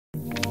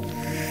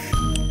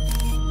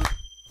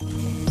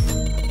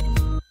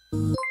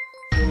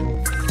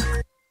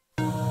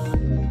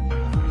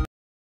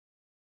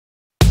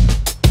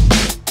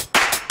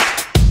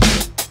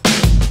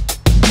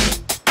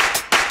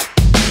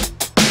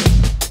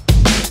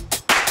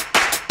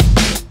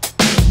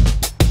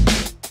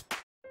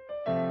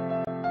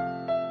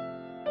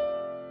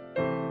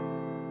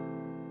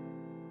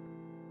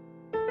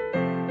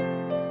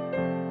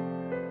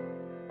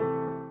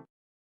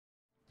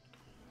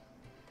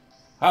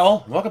Hi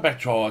all, welcome back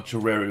to our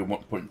Terraria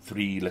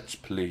 1.3 Let's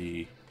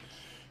Play.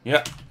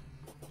 Yeah.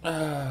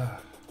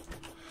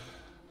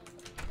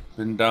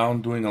 Been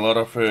down doing a lot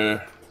of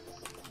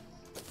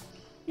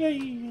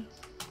yay.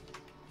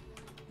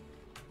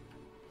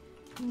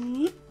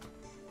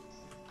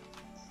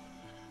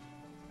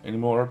 Any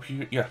more up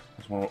here? Yeah,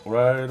 there's one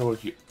right over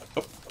here.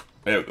 Oh,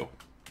 there we go.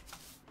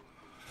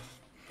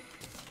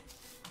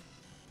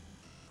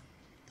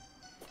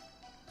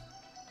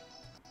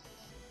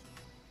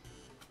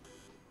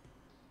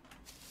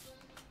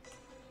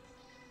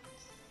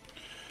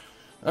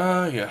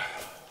 Yeah.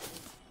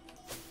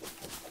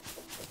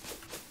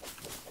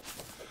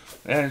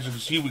 And as you can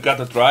see, we got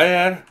the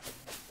Dryad.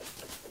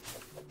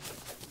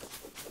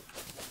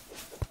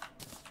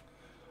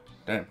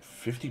 Damn,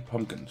 50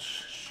 pumpkins.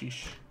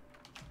 Sheesh.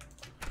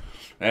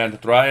 And the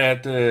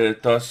Dryad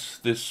does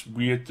this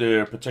weird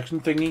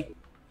protection thingy.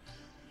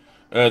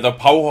 The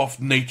power of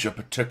nature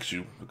protects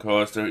you,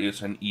 because there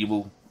is an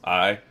evil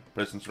eye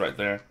presence right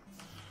there.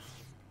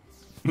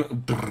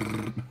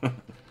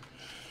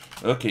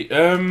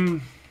 Okay,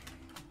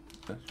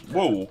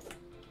 whoa.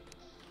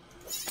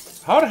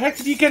 How the heck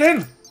did he get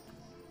in?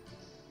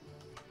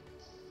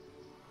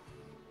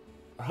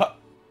 Huh?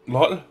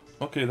 Lol.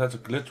 Okay, that's a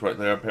glitch right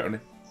there, apparently.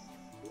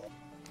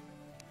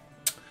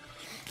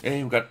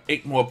 And we've got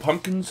 8 more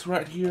pumpkins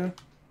right here.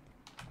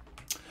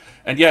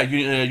 And yeah,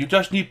 you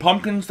just need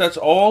pumpkins, that's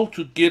all,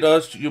 to get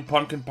us your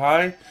pumpkin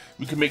pie.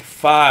 We can make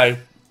 8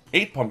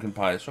 pumpkin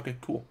pies. Okay,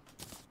 cool.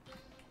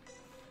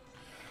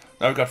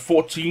 Now we've got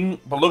 14,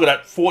 but look at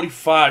that,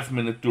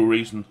 45-minute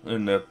duration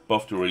in the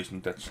buff duration.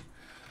 That's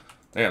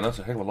a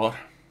heck of a lot.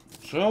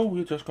 So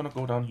we're just gonna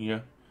go down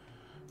here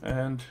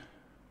and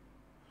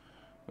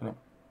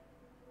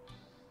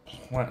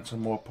plant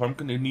some more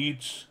pumpkin. It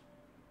needs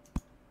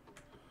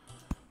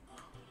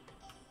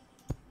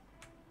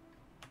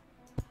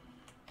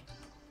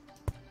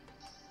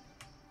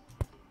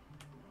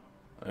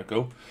there you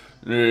go.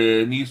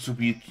 Needs to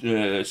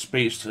be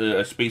spaced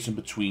a space in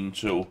between.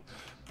 So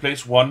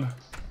place 1.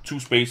 2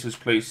 spaces,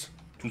 place.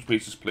 2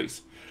 spaces,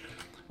 place.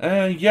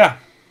 Yeah.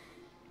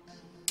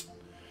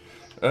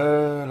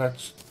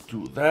 Let's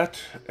do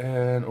that.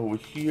 And over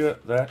here,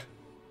 that.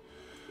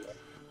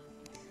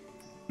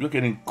 We're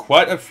getting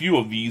quite a few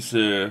of these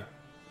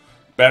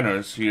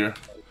banners here,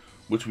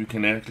 which we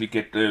can actually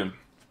get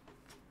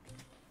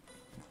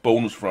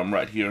bonus from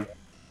right here.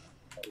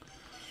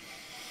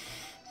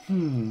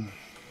 I'm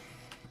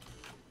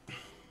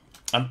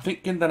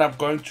thinking that I'm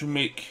going to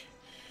make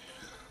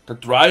the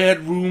Dryad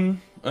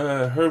room,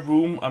 her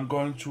room, I'm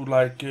going to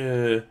like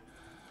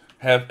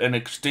have an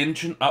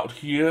extension out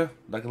here,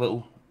 like a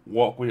little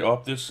walkway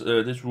up. This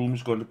room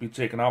is going to be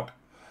taken out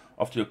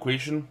of the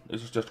equation.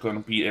 This is just going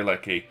to be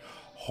like a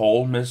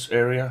hall mess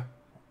area,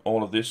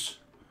 all of this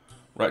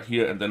right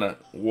here, and then a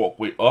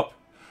walkway up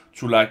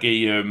to like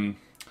a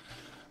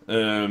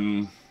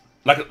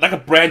like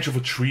a branch of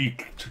a tree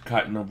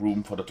kind of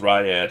room for the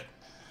Dryad.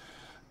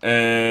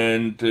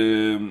 And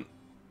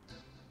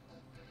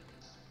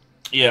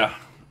yeah,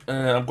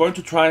 I'm going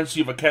to try and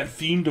see if I can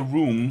theme the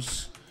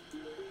rooms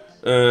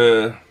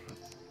as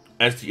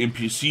the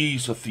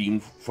NPCs are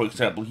themed. For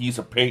example, he's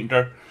a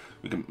painter.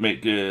 We can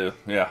make,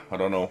 yeah, I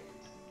don't know.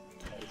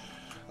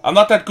 I'm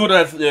not that good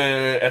at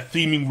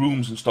theming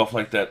rooms and stuff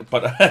like that,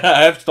 but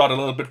I have started a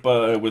little bit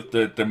with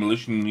the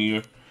demolition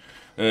here.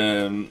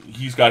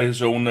 He's got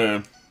his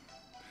own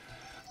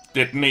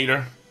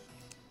detonator.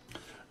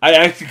 I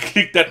actually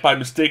clicked that by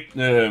mistake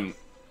down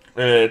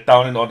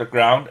in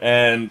underground,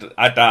 and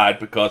I died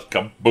because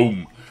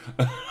kaboom!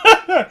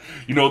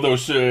 You know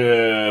those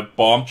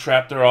bomb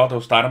trap there are,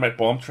 those dynamite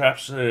bomb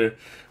traps.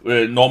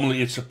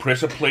 Normally it's a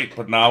pressure plate,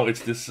 but now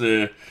it's this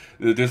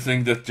this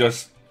thing that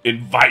just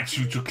invites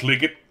you to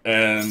click it,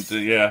 and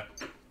yeah.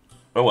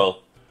 Oh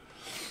well,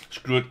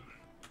 screw it.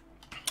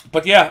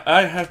 But yeah,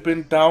 I have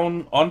been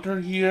down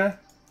under here.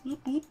 Whoop,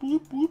 whoop,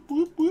 whoop, whoop,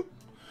 whoop, whoop.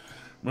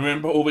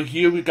 Remember, over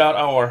here we got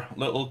our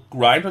little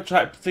grinder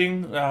type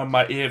thing,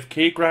 my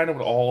AFK grinder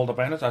with all the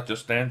banners. I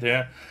just stand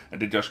there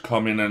and they just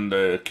come in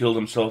and kill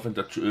themselves in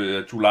the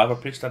 2 lava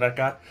pits that I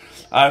got.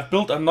 I've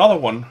built another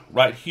one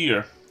right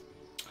here.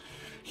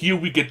 Here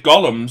we get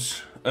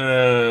golems,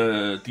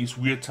 these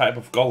weird type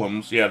of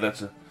golems. Yeah,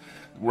 that's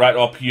right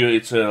up here.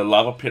 It's a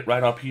lava pit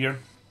right up here.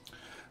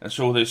 And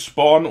so they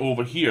spawn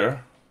over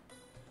here.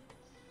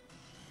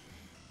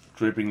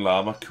 Dripping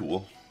lava,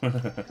 cool.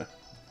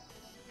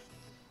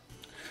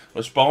 I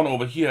spawn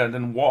over here and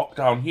then walk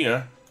down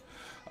here.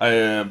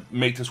 I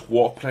make this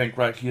walk plank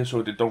right here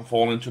so they don't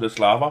fall into this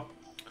lava.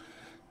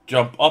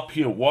 Jump up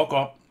here, walk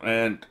up,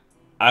 and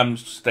I'm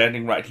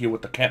standing right here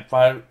with the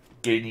campfire,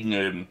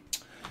 gaining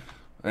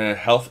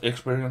health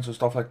experience and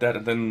stuff like that.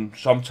 And then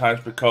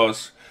sometimes,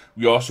 because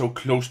we are so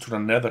close to the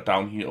nether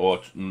down here,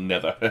 or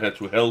nether,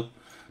 to hell,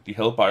 the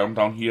hell biome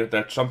down here,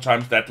 that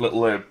sometimes that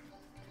little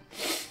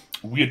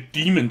weird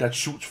demon that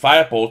shoots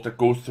fireballs that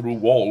goes through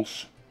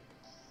walls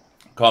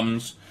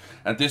comes.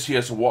 And this here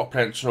is a walk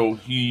plant, so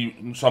he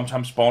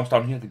sometimes spawns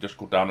down here. I can just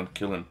go down and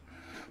kill him.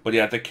 But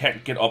yeah, they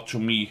can't get up to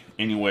me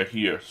anywhere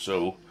here.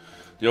 So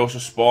They also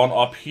spawn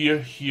up here,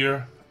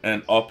 here,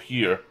 and up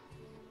here.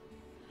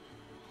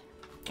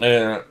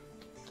 I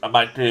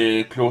might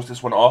close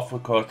this one off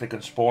because they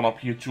can spawn up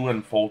here too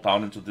and fall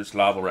down into this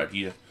lava right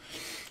here.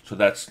 So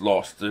that's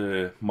lost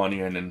money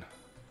and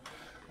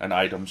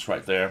items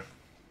right there.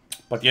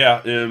 But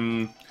yeah,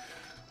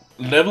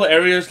 level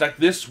areas like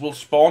this will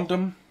spawn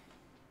them.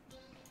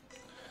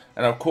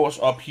 And of course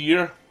up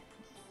here,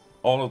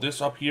 all of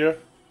this up here.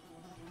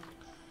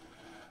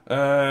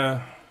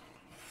 Freaking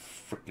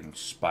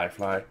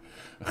spyfly.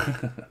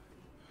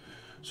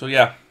 So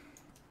yeah.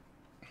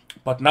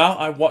 But now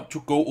I want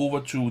to go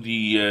over to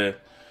the,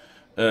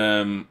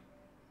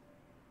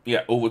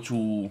 over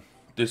to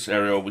this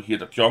area over here,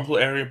 the jungle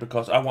area,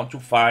 because I want to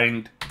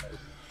find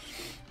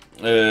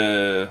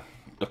the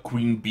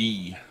queen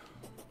bee.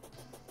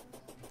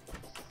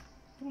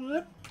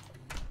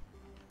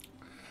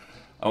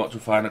 I want to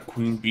find a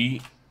queen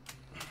bee.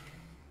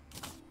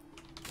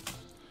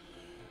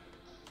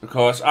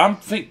 Because I'm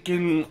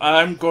thinking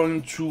I'm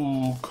going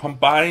to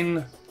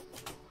combine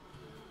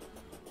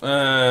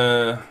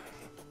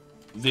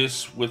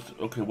this with,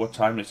 okay, what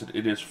time is it?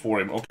 It is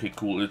 4 AM. Okay,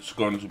 cool. It's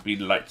going to be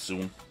light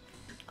soon.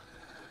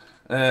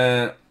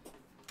 I'm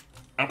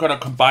gonna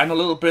combine a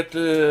little bit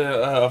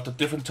of the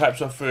different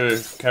types of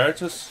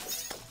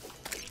characters.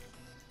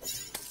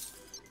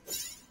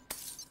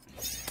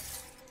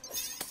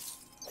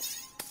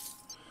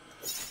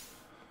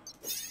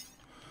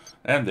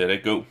 And there they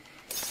go.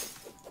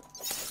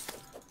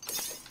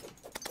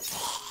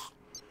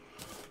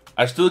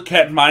 I still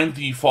can't mine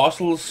the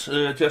fossils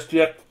just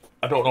yet.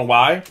 I don't know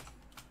why.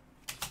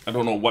 I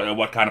don't know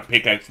what kind of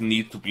pickaxe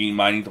needs to be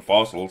mining the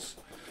fossils.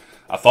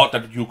 I thought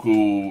that you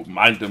could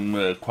mine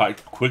them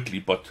quite quickly,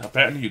 but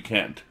apparently you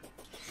can't.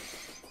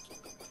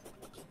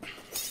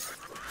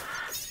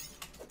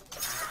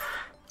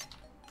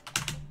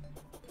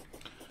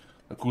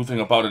 The cool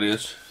thing about it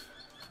is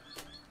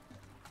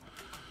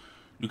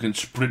you can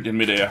sprint in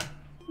midair.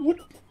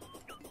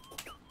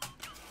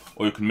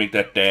 Or you can make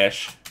that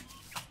dash.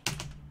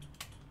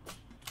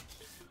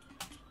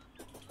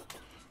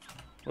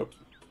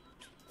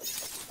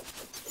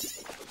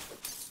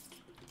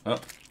 Oh,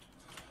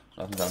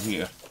 nothing down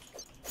here.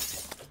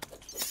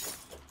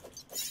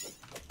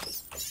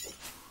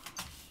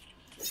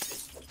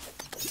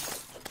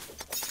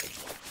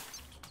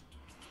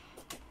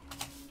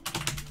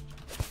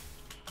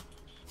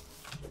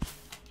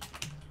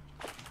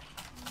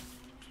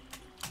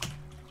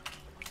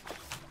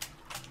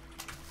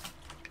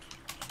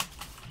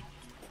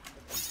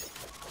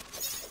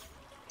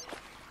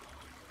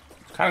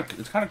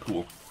 It's kind of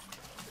cool.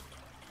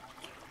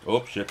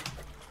 Oh shit.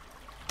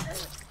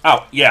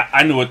 Oh, yeah,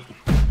 I knew it.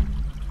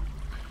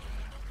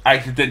 I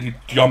accidentally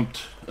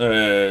jumped,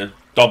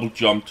 double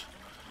jumped,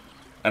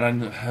 and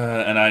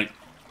I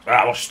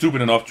was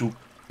stupid enough to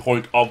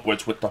point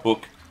upwards with the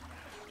hook.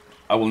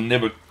 I will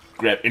never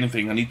grab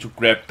anything. I need to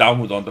grab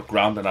downward on the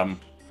ground that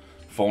I'm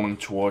falling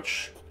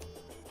towards.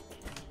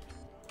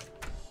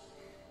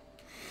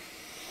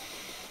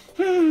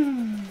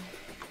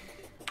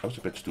 That was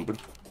a bit stupid.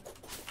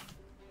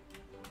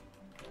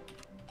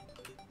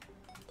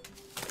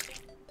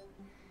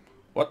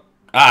 What?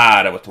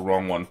 Ah, that was the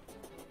wrong one.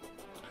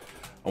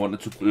 I wanted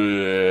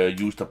to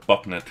use the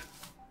bucknet.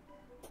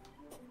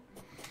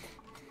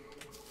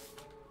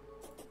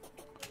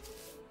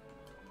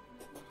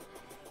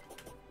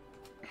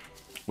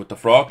 With the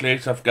frog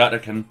legs I've got, I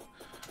can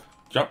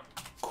jump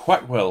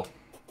quite well.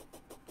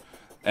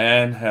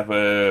 And have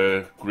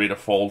a greater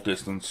fall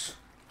distance.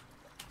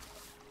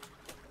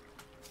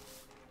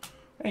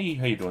 Hey,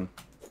 how you doing?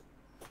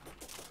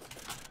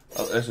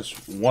 Oh, there's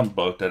just one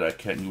bug that I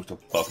can't use the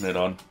bucknet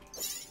on.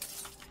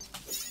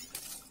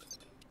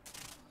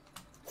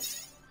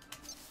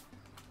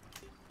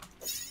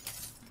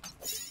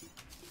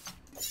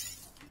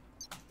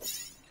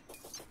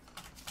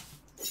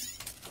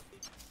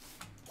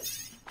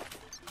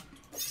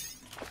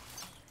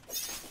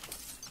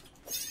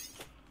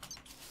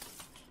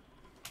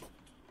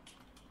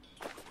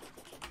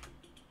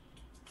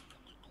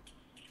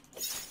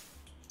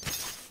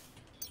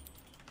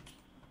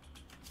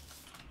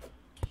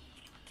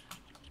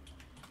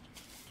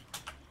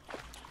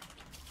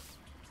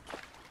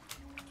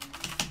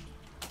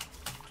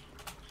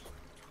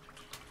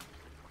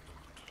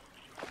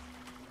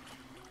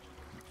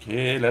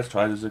 Okay, let's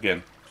try this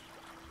again.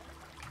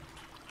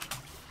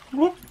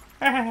 Whoop.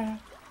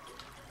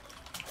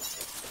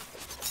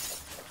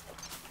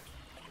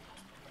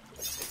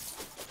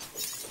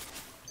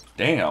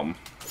 Damn.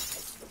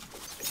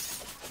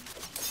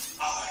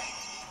 I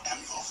am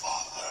your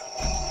father.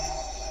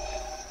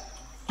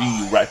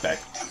 Be right back.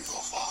 I am your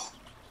father.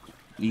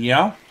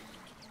 Ja.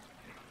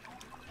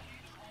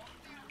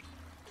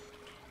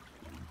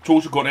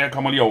 2 sekunder, jeg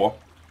kommer lige over.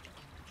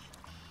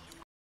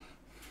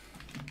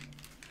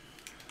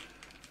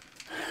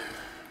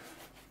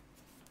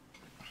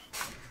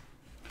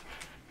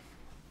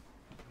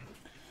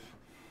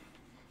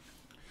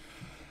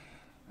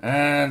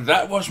 And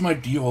that was my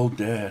dear old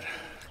dad.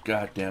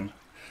 Goddamn.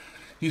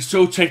 He's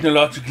so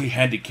technologically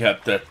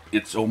handicapped that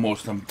it's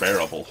almost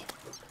unbearable.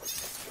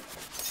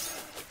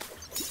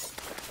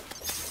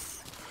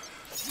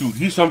 Dude,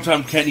 he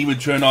sometimes can't even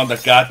turn on the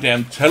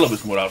goddamn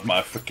television without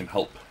my freaking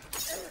help.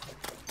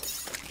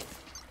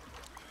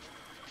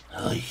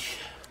 Ay.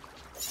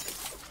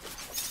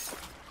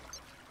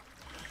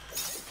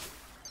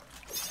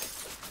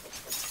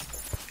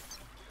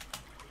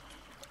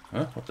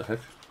 Huh? What the heck?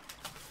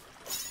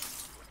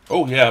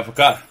 Oh yeah, I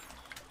forgot.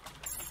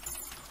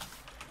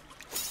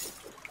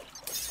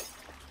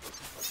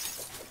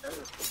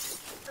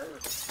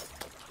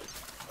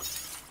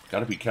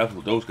 Gotta be careful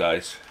with those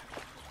guys.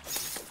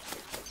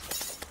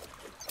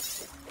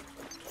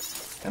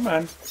 Come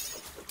on.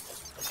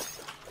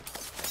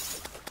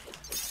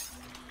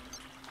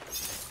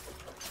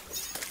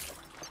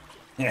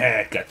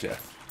 Yeah, gotcha.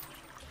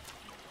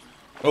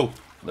 Oh,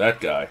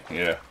 that guy,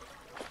 yeah.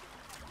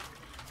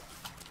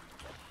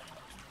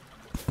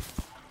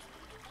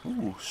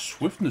 Ooh,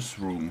 swiftness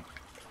room.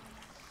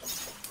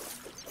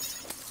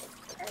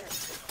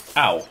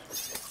 Ow.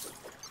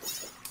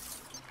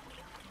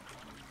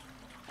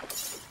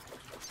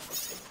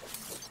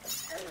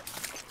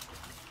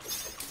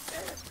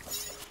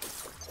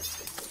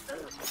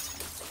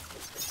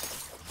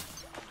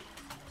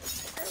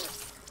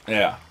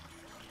 Yeah.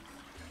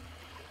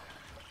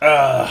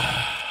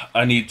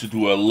 I need to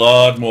do a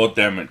lot more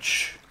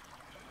damage.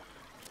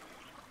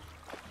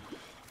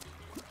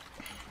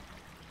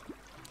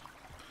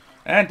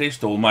 And they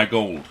stole my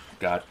gold.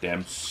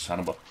 Goddamn son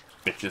of a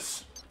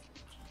bitches.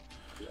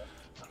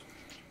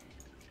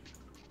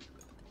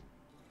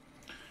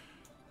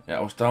 Yeah, I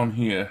was down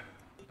here,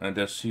 and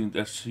there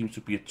seems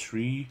to be a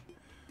tree,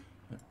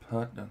 a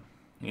pot, and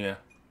yeah.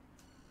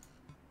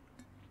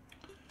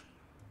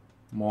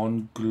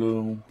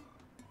 Moonglow.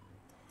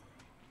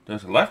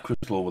 There's a life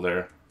crystal over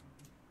there.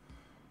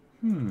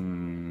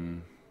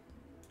 And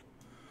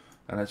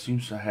it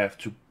seems I have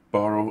to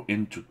burrow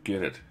in to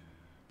get it.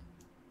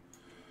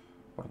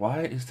 But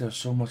why is there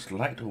so much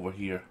light over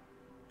here?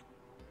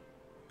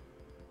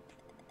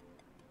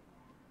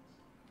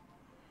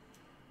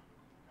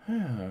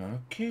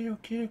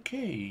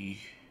 Okay.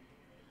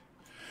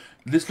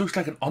 This looks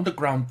like an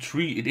underground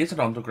tree. It is an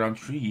underground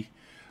tree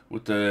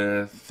with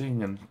the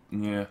thing and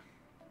yeah.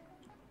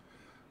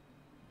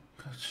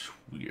 That's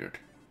weird.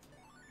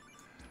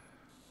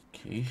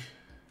 Okay.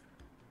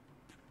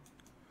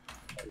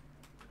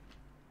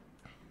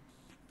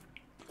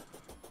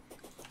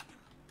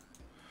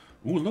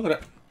 Ooh, look at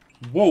that.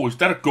 Whoa, is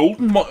that a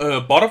golden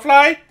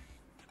butterfly?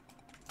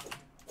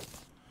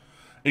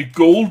 A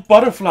gold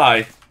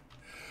butterfly.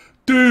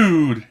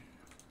 Dude.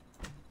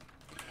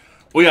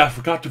 Oh yeah, I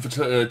forgot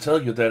to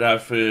tell you that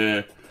I've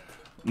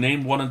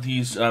named one of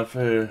these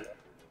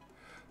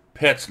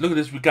pets. Look at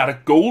this, we got a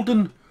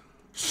golden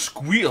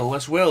squeal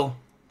as well.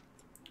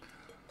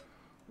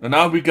 And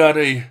now we got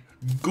a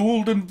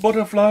golden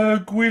butterfly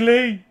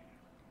guile.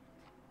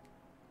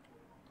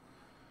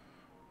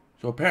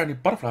 So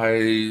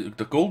apparently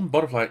the golden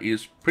butterfly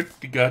is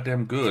pretty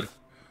goddamn good.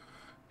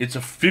 It's a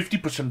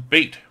 50%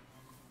 bait.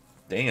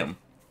 Damn.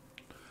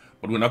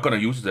 But we're not gonna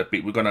use that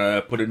bait. We're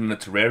gonna put it in a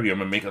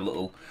terrarium and make a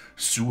little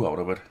zoo out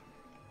of it.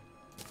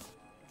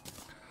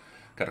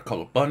 Got a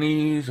couple of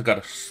bunnies, I got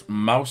a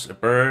mouse, a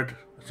bird,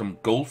 some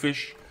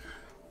goldfish.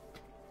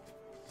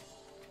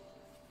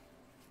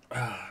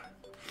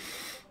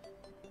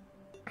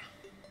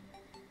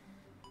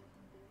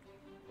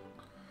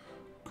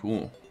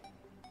 Cool.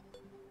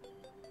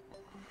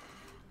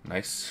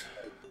 Nice.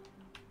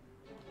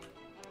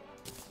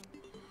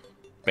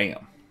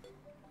 Bam.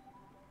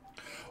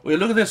 Oh yeah,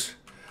 look at this.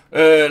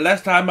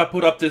 Last time I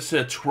put up this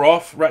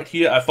trough right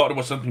here, I thought it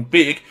was something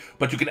big,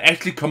 but you can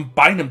actually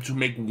combine them to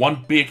make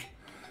one big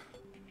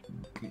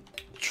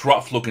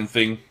trough looking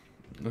thing.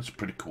 That's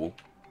pretty cool.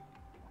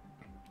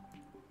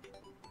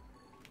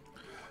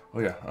 Oh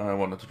yeah, I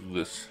wanted to do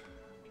this.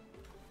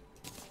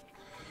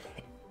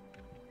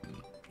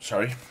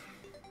 Sorry.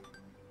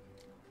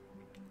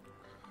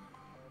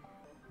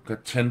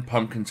 Got 10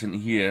 pumpkins in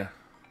here.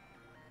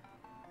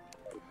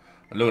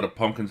 And look at the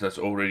pumpkins that's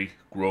already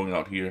growing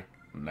out here.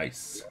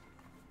 Nice.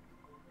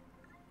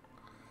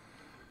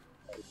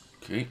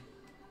 Okay.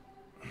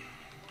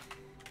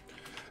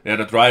 Yeah,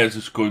 the dryer is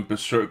just going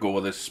berserk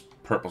over this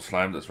purple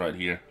slime that's right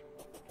here.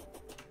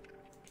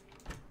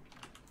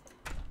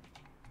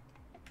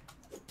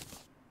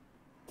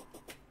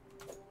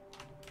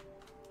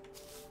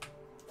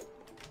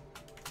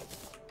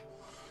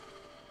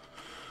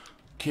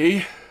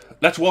 Okay,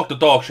 let's walk the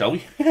dog, shall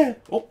we?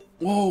 Oh,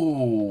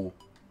 whoa.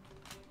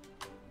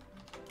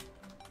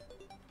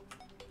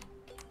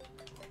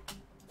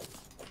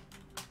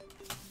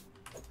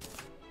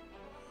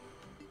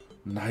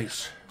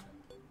 Nice.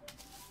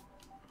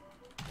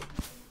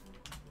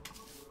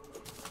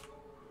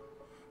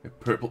 A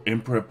purple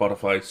emperor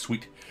butterfly,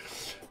 sweet.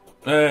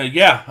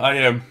 Yeah,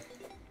 I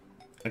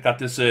got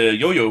this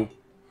yo-yo.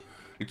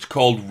 It's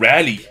called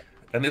Rally,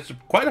 and it's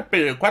quite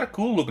a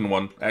cool looking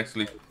one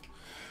actually.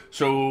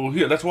 So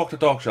here, let's walk the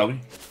dog, shall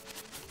we?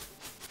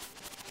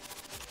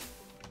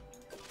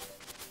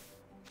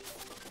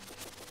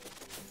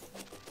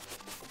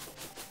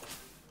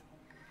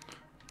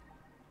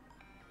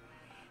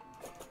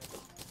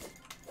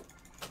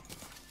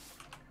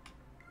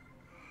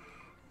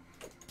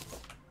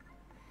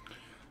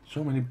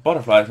 So many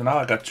butterflies, and now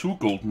I got 2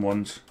 golden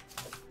ones.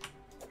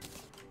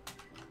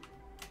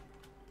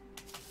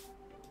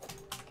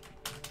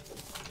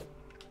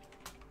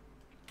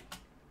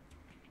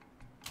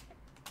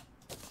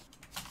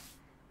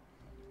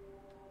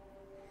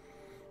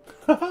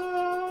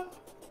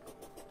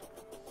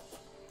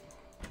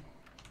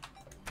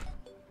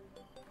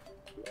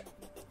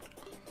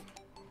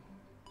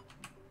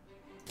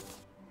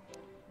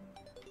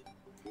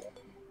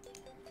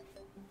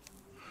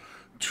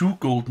 Two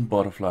golden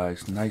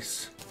butterflies,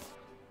 nice.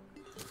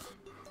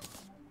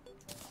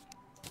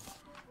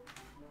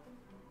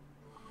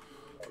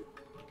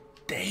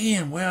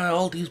 Damn, where are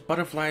all these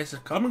butterflies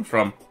coming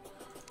from?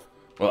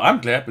 Well, I'm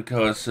glad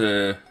because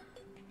then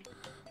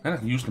I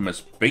can use them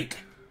as bait.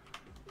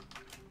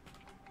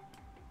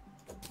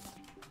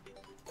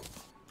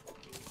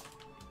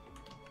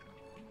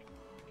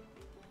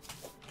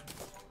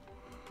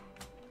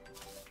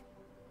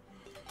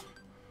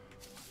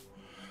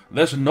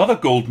 There's another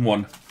golden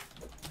one.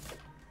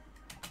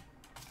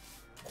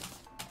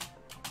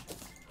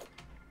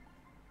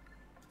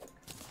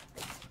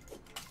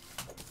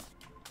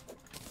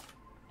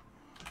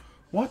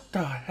 What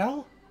the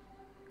hell?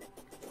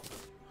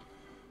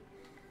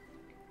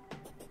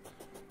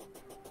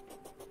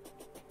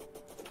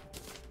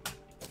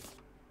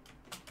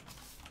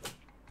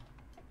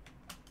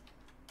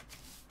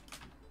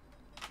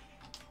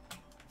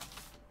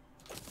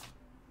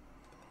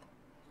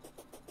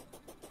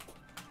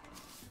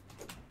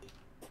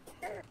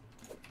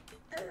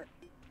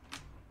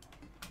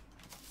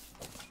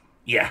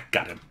 Yeah,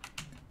 got him.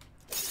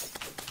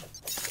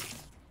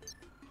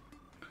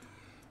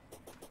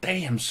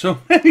 Damn, so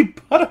many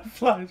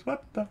butterflies.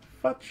 What the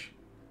fudge?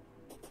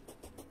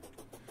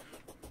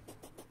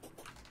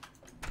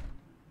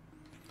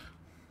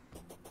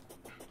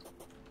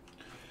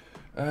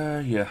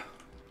 Yeah.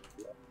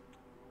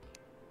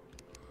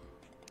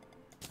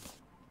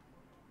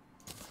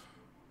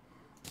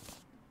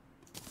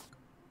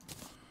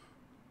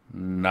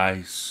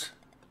 Nice.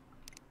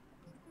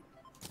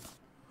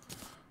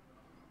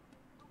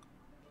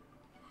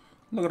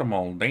 Look at them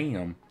all,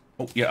 damn.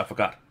 Oh, yeah, I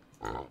forgot.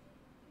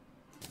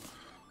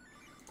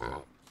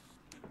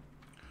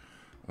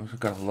 Also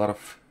got a lot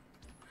of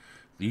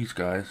these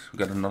guys. We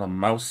got another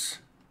mouse.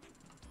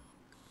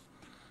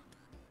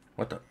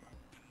 What the?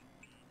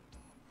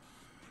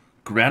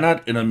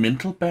 Granite in a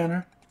mental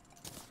banner?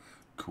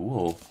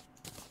 Cool.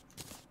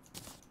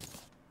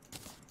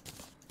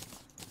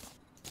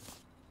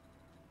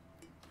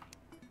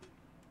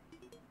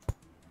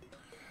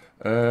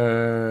 You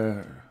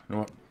know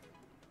what?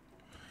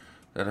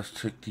 Let us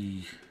take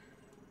the...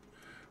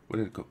 Where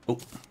did it go? Oh.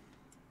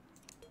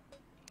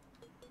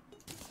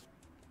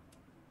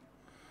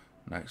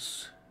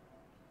 Nice.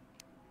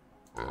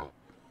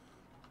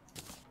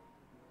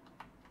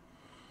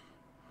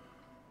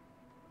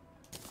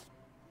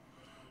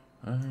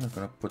 I'm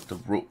gonna put the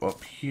rope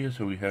up here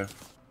so we have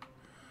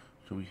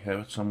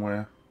it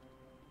somewhere.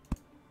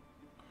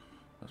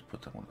 Let's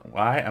put that one.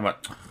 Why am I?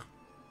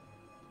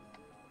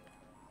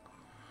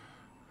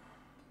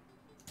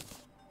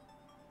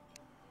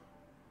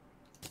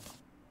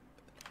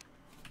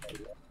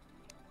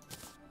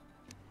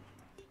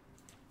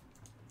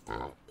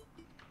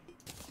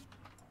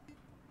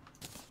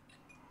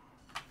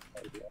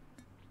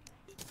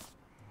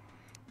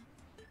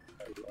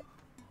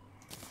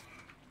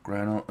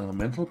 Granite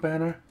elemental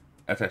banner.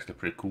 That's actually a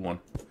pretty cool one,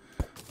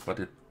 but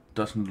it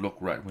doesn't look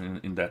right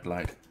when in that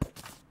light.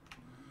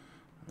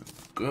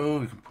 Go.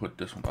 We can put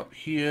this one up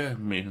here.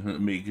 Make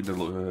it a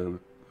little.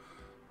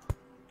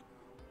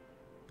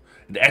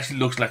 It actually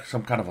looks like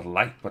some kind of a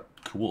light, but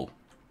cool.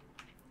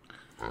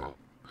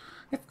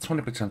 It's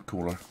 20%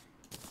 cooler.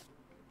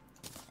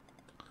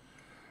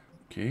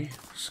 Okay,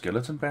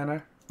 skeleton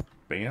banner.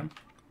 Bam.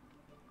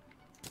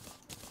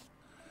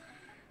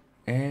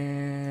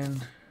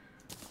 And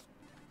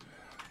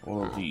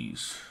all of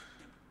these.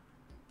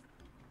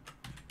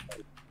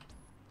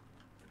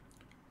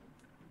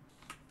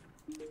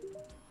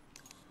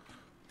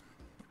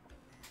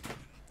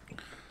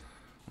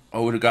 I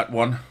already got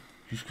one.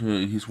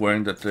 He's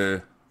wearing that,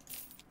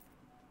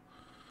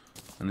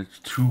 and it's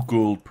 2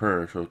 gold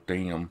per. So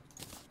damn.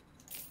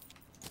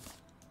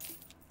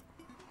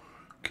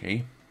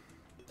 Okay.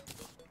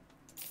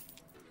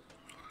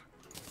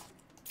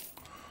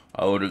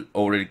 I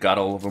already got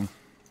all of them.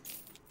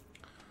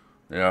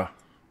 Yeah,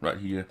 right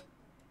here.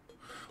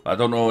 I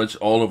don't know it's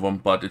all of them,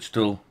 but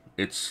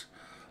it's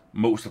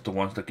most of the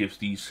ones that gives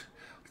these.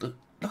 Look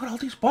at all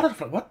these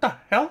butterflies. What the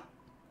hell?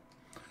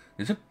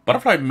 Is it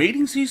butterfly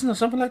mating season or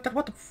something like that?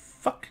 What the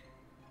fuck?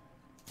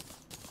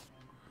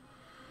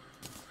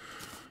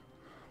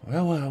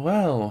 Well, well,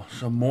 well.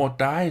 Some more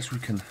dice we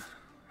can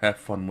have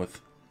fun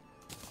with.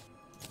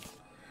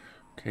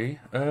 Okay,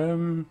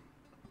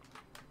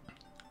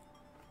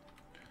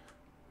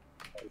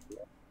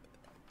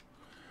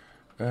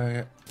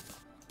 yeah.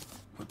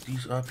 Put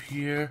these up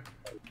here.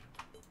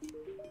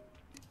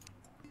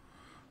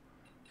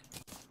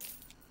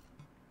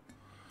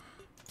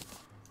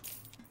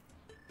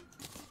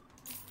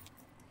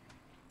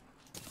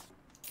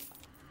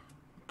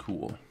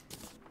 Cool.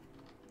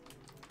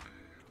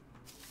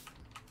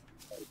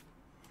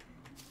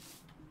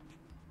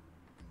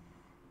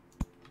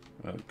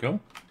 There we go.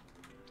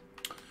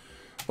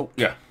 Oh,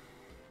 yeah.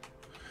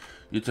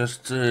 You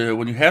just,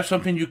 when you have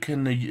something you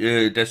can,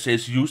 that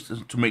says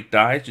used to make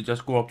dyes, you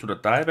just go up to the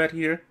dye bed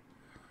here.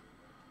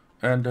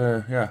 And,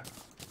 yeah.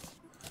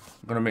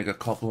 I'm gonna make a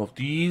couple of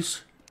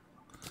these.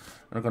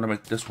 And I'm gonna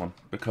make this one,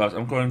 because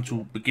I'm going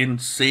to begin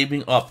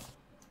saving up.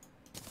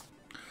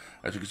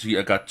 As you can see,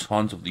 I got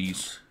tons of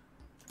these.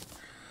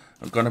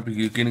 I'm gonna be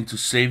beginning to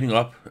saving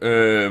up,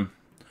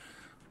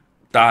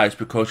 dyes,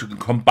 because you can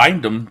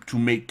combine them to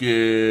make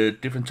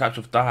different types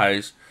of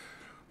dyes.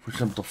 For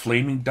example, the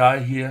flaming dye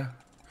here.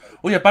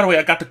 Oh yeah, by the way,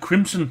 I got the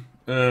crimson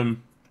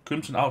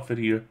crimson outfit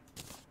here.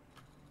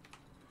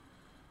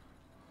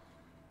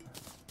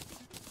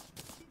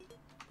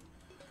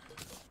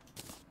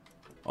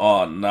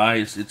 Oh,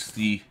 nice! It's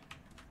the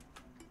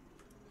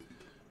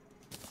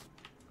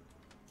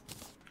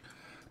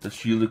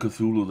Shield of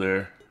Cthulhu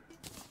there.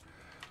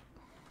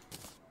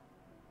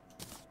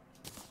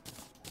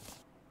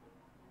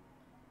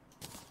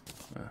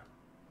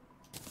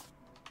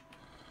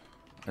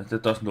 And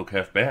that doesn't look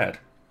half bad.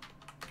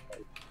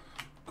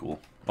 Cool.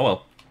 Oh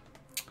well.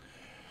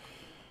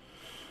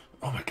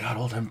 Oh my god,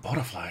 all them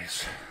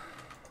butterflies.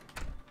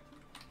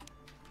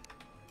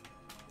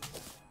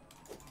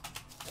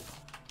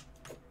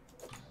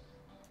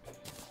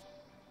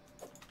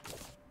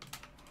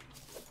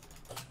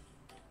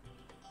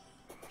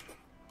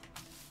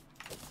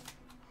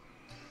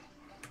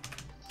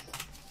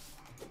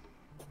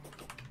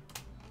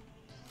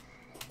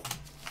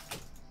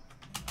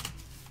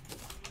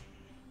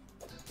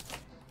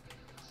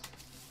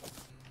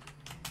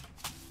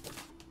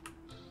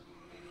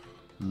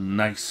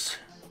 Nice.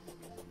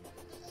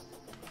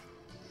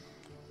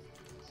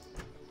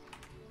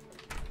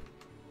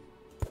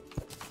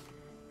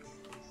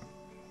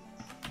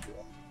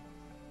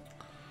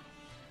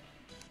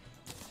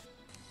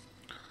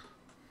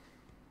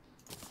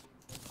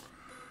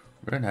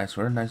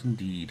 Very nice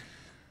indeed.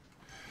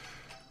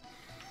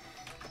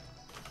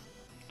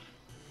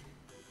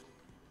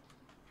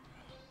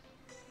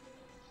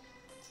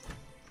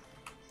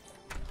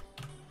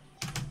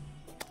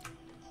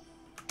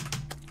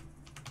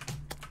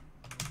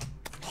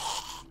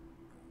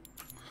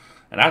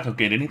 And I don't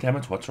get any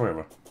damage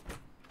whatsoever.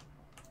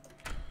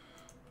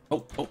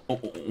 Oh.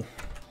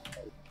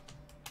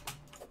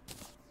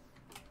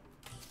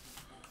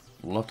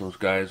 Love those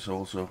guys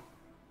also.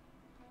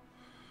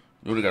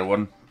 You only got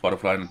one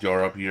butterfly in the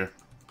jar up here.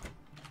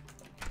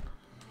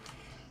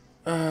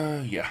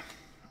 Yeah.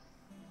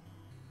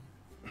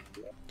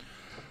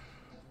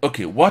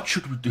 Okay, what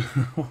should we do?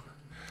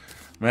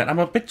 Man, I'm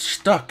a bit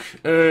stuck.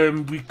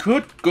 We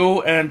could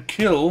go and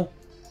kill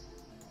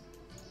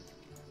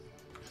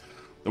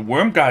the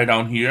worm guy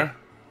down here.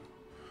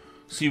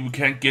 See if we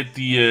can't get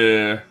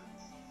the,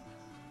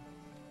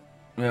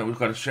 yeah, we've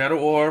got a shadow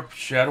orb,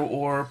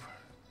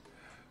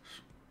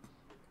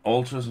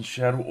 altars and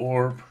shadow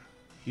orb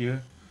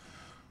here.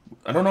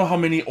 I don't know how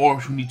many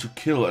orbs we need to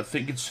kill. I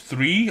think it's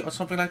 3 or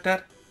something like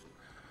that.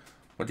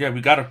 But yeah,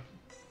 we got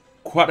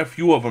quite a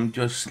few of them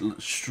just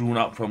strewn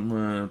out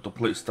from the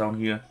place down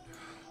here.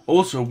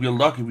 Also, we're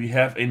lucky we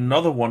have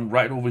another one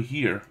right over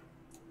here.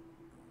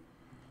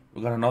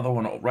 We got another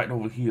one right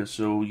over here,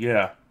 so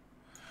yeah.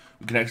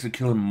 We can actually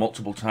kill him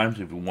multiple times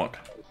if we want.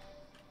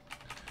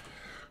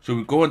 So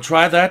we go and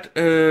try that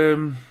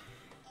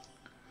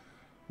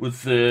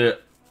with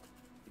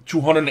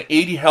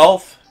 280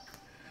 health,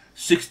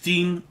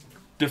 16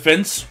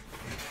 defense.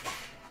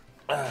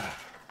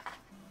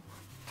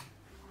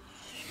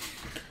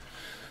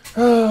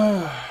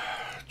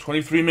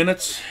 23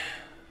 minutes.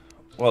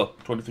 Well,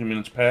 23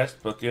 minutes passed,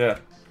 but yeah.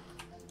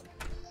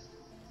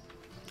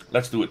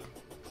 Let's do it.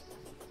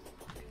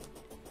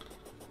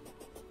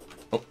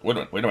 Oh, wait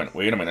a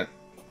minute.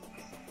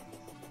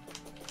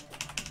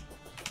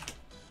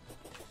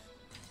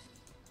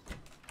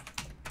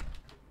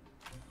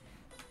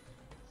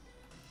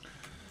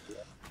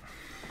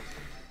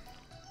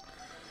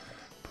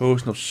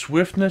 Potion of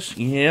swiftness,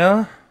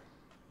 yeah.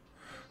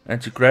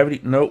 Anti-gravity,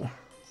 no.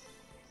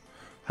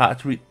 Heart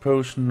to read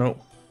potion,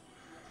 no.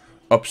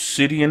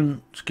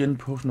 Obsidian skin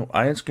potion, no.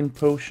 Iron skin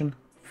potion,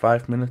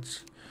 5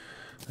 minutes.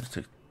 Let's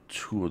take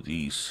 2 of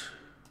these.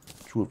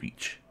 2 of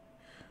each.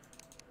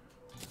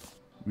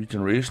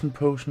 Regeneration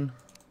potion.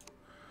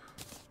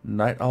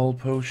 Night owl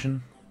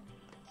potion.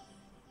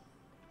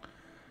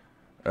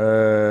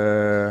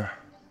 Allows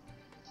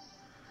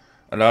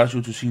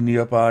you to see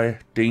nearby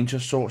danger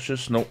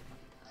sources. No.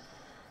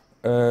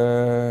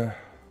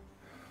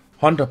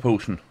 Hunter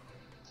potion.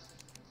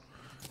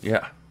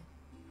 Yeah.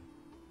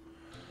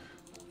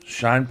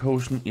 Shine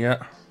potion.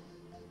 Yeah.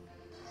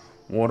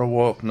 Water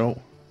walk. No.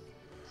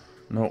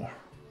 No.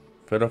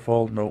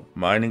 Featherfall. No.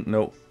 Mining.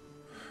 No.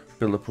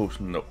 Builder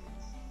potion. No.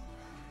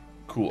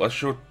 Cool.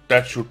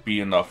 That should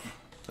be enough.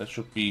 That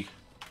should be.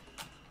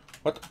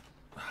 What?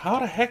 How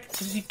the heck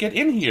does he get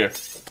in here?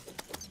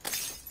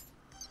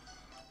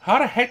 How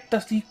the heck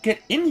does he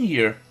get in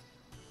here?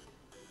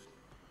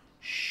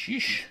 Shit.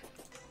 Sheesh.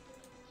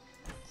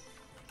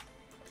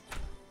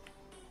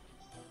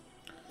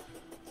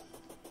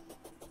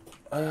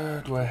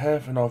 Do I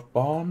have enough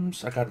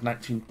bombs? I got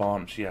 19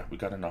 bombs. Yeah, we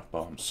got enough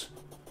bombs.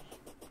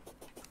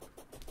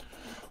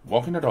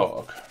 Walking the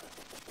dog.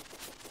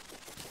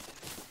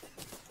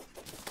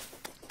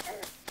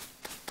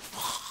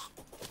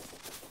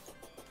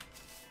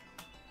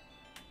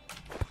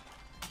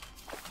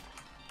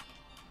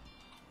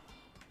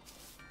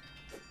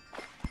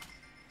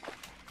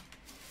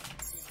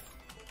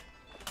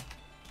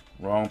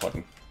 Wrong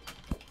button.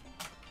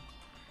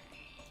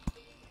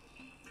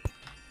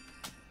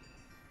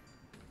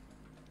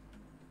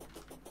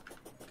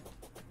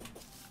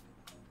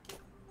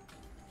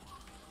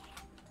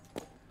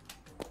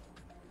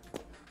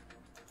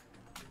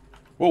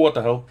 Whoa, what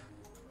the hell?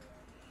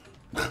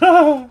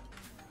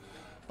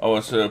 I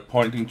was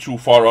pointing too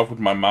far up with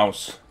my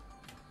mouse.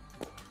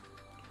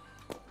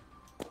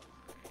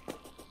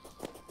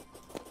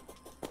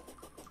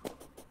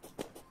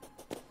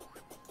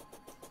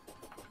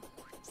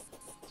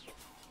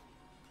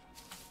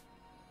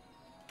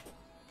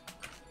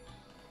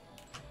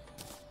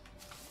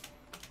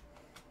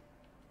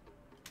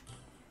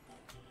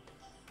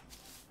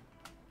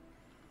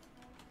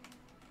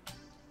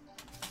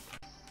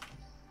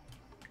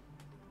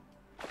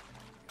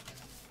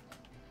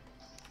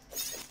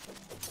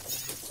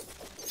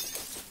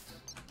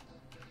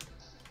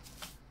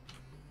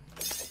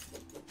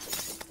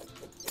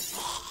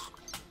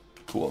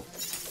 Cool.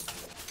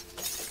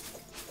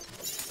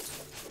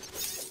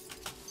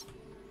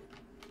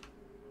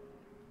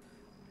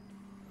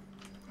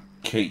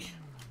 Okay,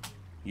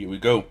 here we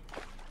go.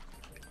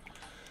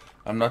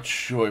 I'm not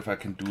sure if I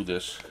can do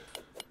this.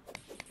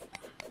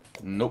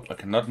 Nope, I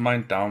cannot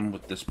mine down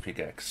with this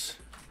pickaxe.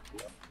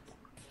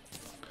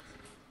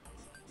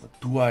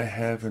 But do I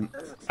have an...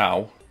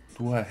 Ow.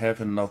 Do I have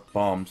enough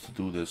bombs to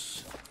do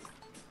this?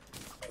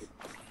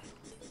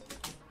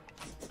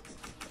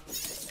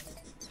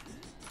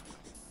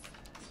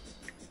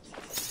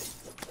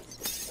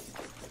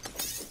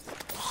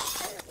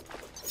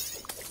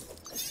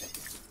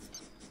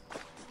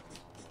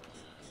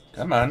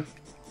 Come on.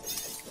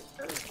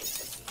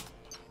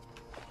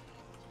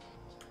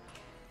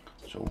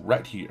 So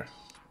right here.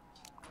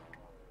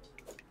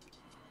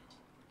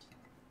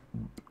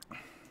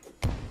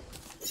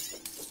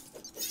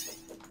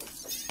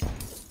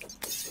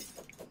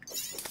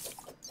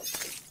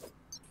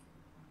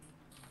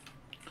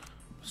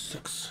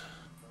 Six.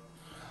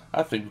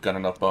 I think we've got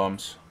enough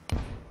bombs.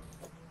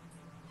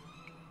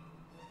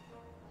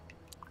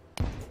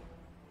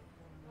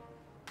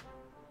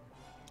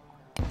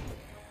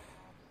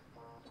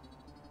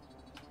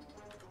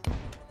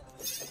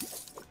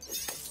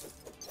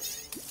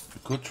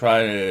 Could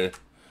try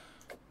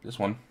this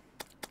one.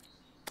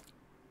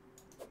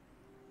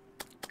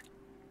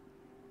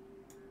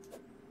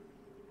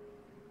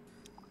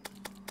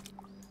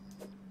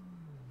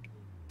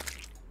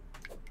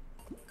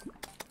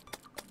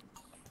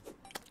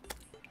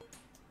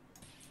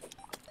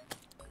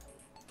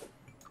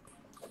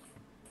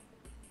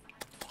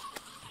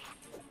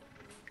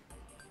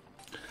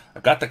 I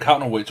got the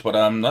counterweights, but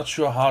I'm not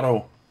sure how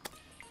to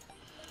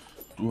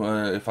do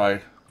if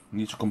I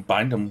need to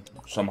combine them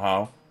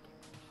somehow.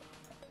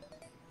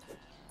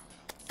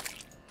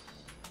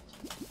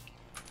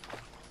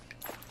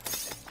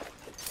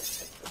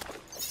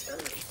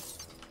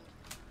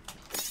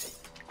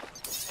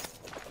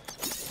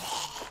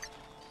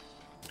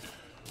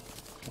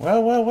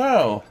 Well, well,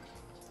 well.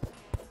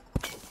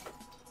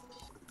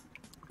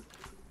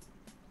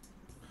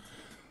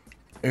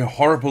 A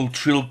horrible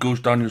chill goes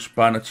down your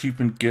spine.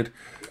 Achievement get.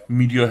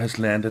 Meteor has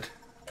landed.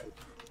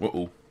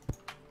 Uh-oh.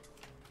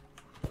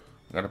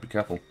 Gotta be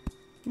careful.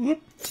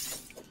 Whoop.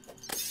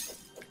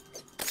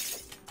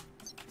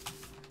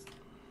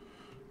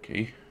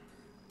 Okay.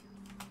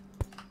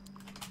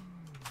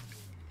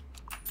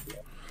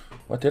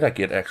 What did I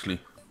get, actually?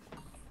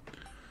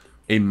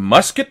 A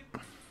musket?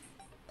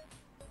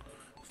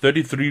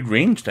 33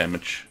 range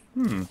damage.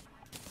 Did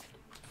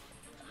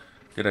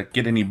I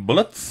get any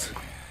bullets?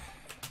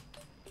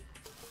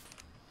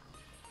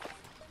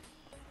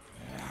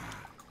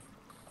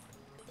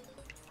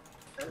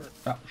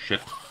 Oh,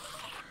 shit.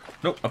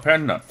 Nope,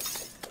 apparently not.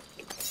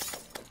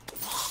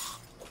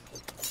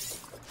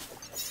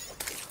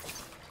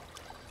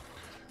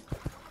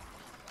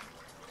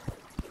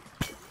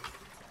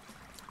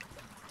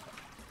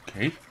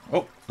 Okay.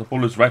 Oh, the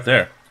bullet's right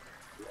there.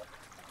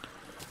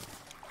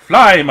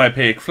 Fly, my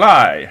pig,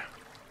 fly!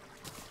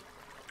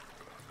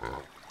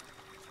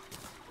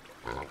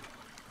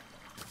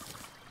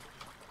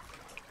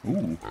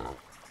 Ooh.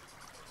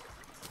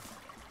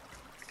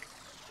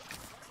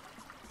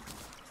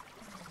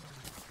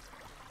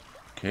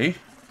 Okay.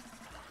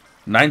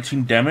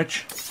 19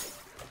 damage.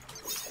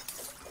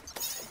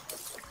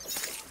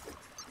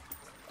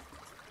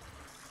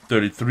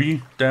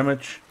 $33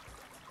 damage.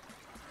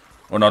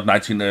 Or not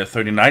 19,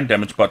 39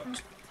 damage,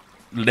 but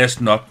less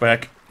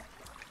knockback.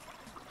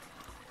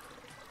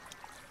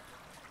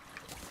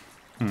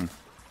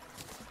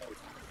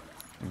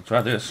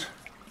 Try this.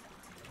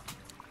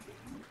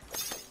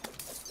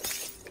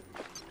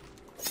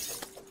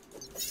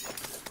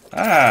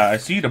 Ah, I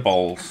see the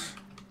balls.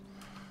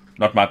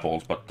 Not my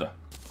balls, but the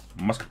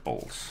musket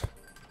balls.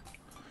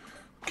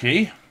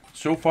 Okay,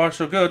 so far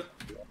so good.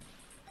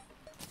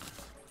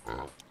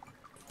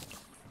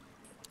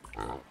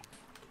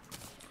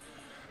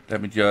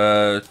 Let me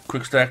just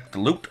quick stack the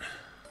loot.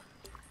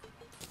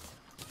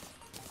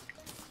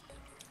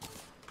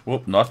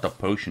 Whoop, not the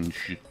potion,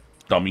 shit,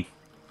 dummy.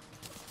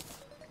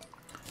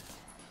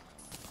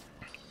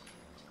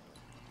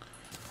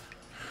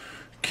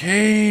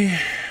 Okay.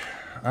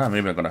 Ah,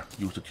 maybe I'm gonna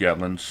use the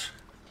javelins.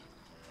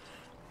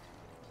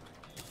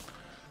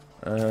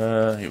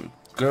 Here we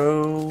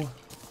go.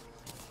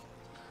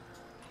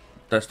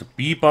 That's the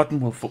B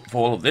button for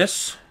all of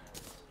this.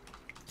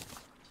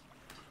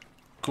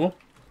 Cool.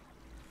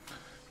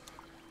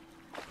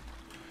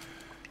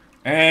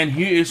 And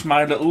here is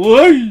my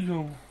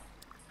little...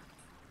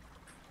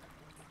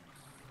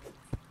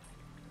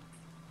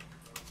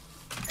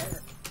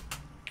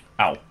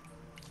 Ow.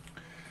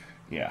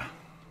 Yeah.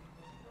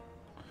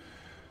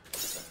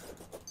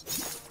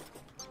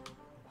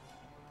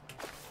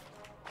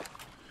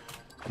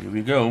 Here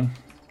we go.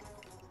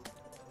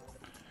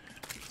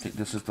 I think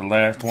this is the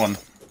last one.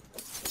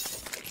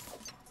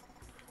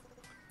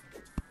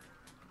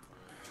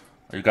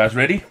 Are you guys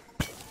ready?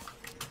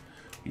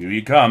 Here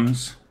he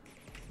comes.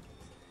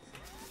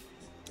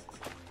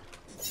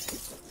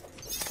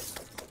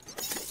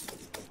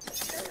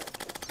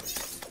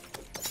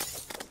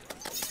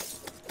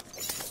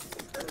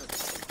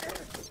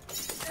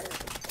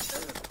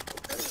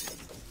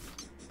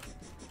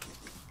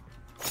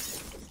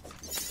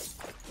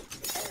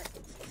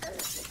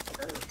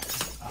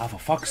 Ah, for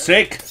fuck's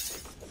sake!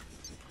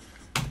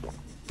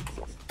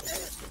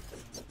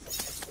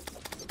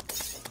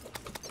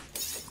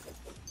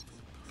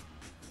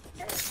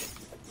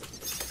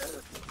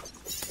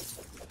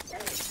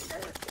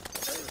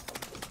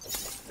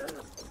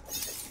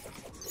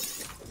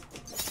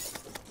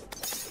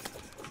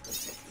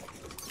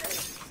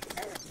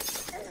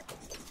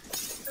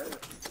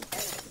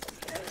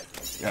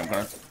 Yeah, I'm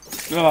gonna...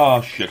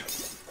 Oh, shit.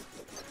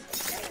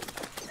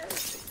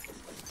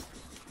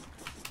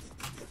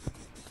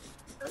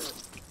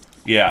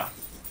 Yeah.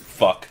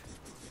 Fuck.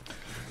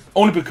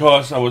 Only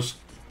because I was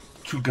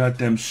too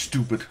goddamn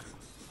stupid.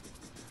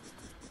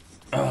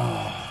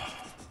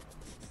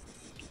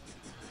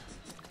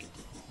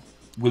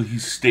 Will he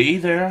stay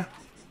there?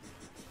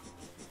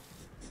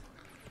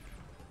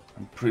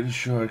 I'm pretty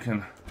sure I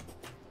can...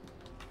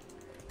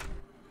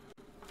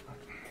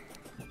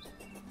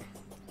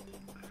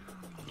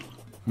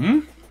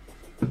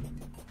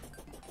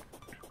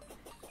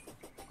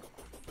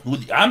 Ooh,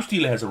 the arm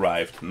stealer has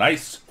arrived.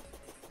 Nice.